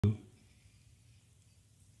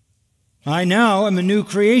I now am a new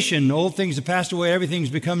creation. Old things have passed away,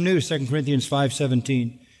 everything's become new, 2 Corinthians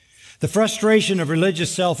 5:17. The frustration of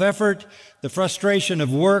religious self-effort, the frustration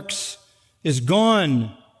of works is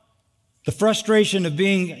gone. The frustration of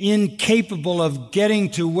being incapable of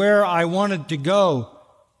getting to where I wanted to go,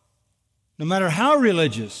 no matter how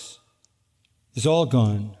religious, is all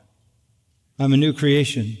gone. I'm a new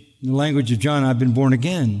creation. In the language of John, I've been born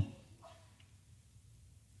again.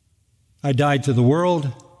 I died to the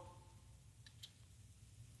world.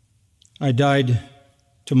 I died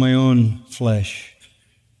to my own flesh.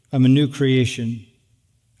 I'm a new creation.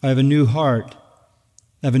 I have a new heart.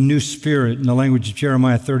 I have a new spirit. In the language of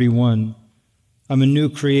Jeremiah 31, I'm a new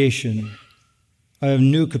creation. I have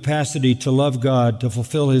new capacity to love God, to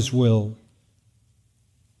fulfill His will.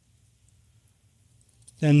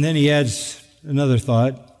 And then he adds another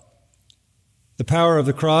thought. The power of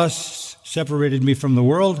the cross separated me from the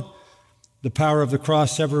world. The power of the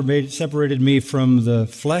cross separated me from the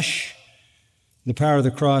flesh. The power of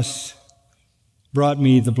the cross brought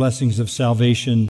me the blessings of salvation.